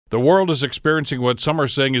The world is experiencing what some are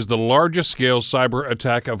saying is the largest scale cyber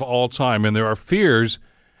attack of all time, and there are fears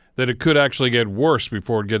that it could actually get worse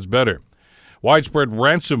before it gets better. Widespread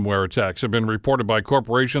ransomware attacks have been reported by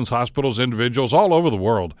corporations, hospitals, individuals all over the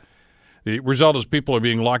world. The result is people are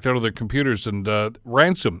being locked out of their computers, and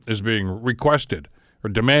ransom is being requested, or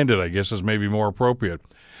demanded, I guess is maybe more appropriate.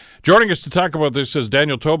 Joining us to talk about this is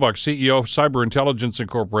Daniel Tobok, CEO of Cyber Intelligence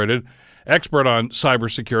Incorporated, expert on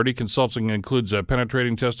cybersecurity. Consulting includes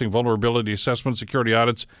penetrating testing, vulnerability assessment, security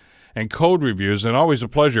audits, and code reviews. And always a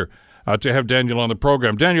pleasure to have Daniel on the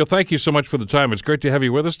program. Daniel, thank you so much for the time. It's great to have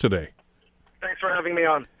you with us today. Thanks for having me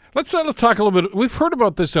on. Let's talk a little bit. We've heard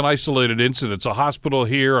about this in isolated incidents, a hospital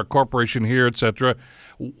here, a corporation here, etc.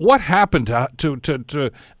 What happened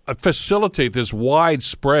to facilitate this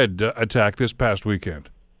widespread attack this past weekend?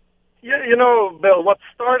 Yeah, you know, Bill, what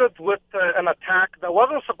started with an attack that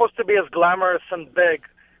wasn't supposed to be as glamorous and big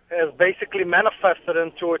has basically manifested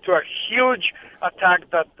into a huge attack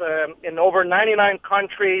that in over 99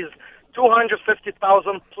 countries,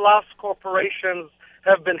 250,000 plus corporations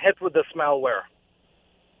have been hit with this malware.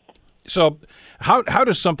 So how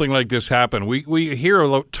does something like this happen? We hear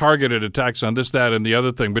about targeted attacks on this, that, and the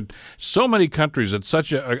other thing, but so many countries, it's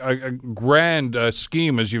such a grand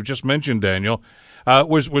scheme, as you've just mentioned, Daniel.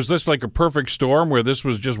 Was this like a perfect storm where this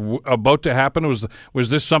was just about to happen? Was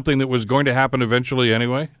this something that was going to happen eventually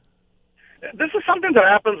anyway? This is something that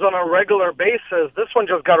happens on a regular basis. This one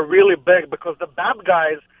just got really big because the bad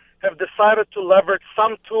guys have decided to leverage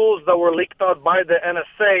some tools that were leaked out by the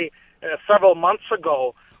NSA several months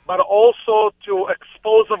ago, but also to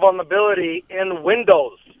expose a vulnerability in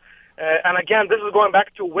Windows. And again, this is going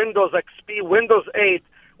back to Windows XP, Windows 8,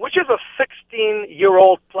 which is a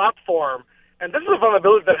 16-year-old platform. And this is a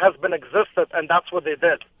vulnerability that has been existed, and that's what they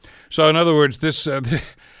did. So, in other words, this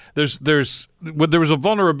there was a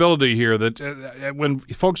vulnerability here that when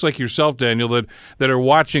folks like yourself, Daniel, that are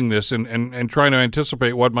watching this and trying to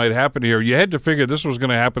anticipate what might happen here, you had to figure this was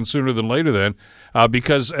going to happen sooner than later then,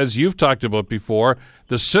 because as you've talked about before,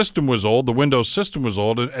 the system was old, the Windows system was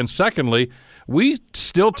old, and secondly, we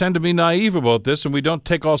still tend to be naive about this, and we don't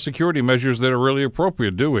take all security measures that are really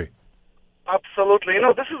appropriate, do we? Absolutely. You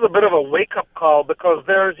know, this is a bit of a wake-up call because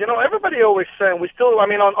there's, you know, everybody always saying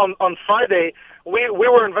on Friday, we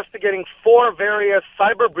were investigating 4 various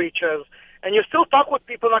cyber breaches, and you still talk with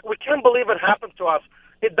people like, we can't believe it happened to us.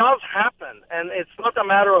 It does happen, and it's not a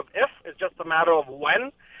matter of if, it's just a matter of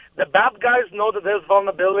when. The bad guys know that there's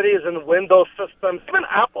vulnerabilities in Windows systems, even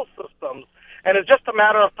Apple systems, and it's just a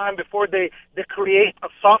matter of time before they create a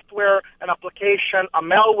software, an application, a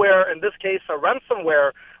malware, in this case a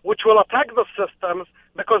ransomware, which will attack the systems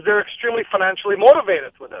because they're extremely financially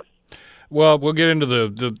motivated with this. Well, we'll get into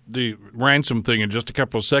the ransom thing in just a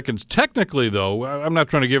couple of seconds. Technically, though, I'm not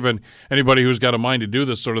trying to give anybody who's got a mind to do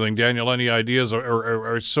this sort of thing, Daniel, any ideas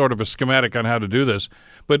or sort of a schematic on how to do this.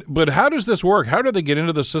 But how does this work? How do they get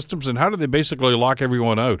into the systems, and how do they basically lock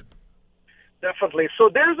everyone out? Definitely. So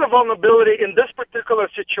there's a vulnerability in this particular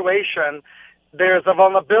situation. There's a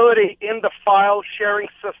vulnerability in the file sharing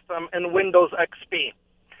system in Windows XP.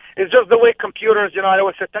 It's just the way computers, you know, I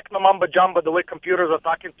always say techno mumbo jumbo, the way computers are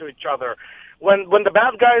talking to each other. When the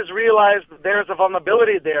bad guys realized there's a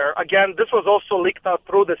vulnerability there, again, this was also leaked out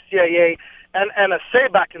through the CIA and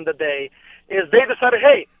NSA back in the day, is they decided,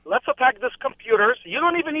 hey, let's attack these computers. You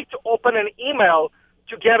don't even need to open an email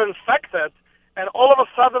to get infected. And all of a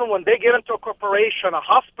sudden, when they get into a corporation, a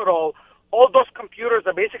hospital, all those computers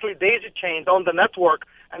are basically daisy-chained on the network,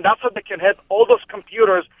 and that's how they can hit all those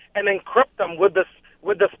computers and encrypt them with this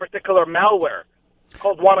particular malware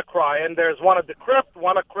called WannaCry. And there's WannaDecrypt,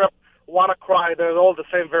 WannaCrypt, WannaCry. They're all the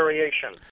same variation.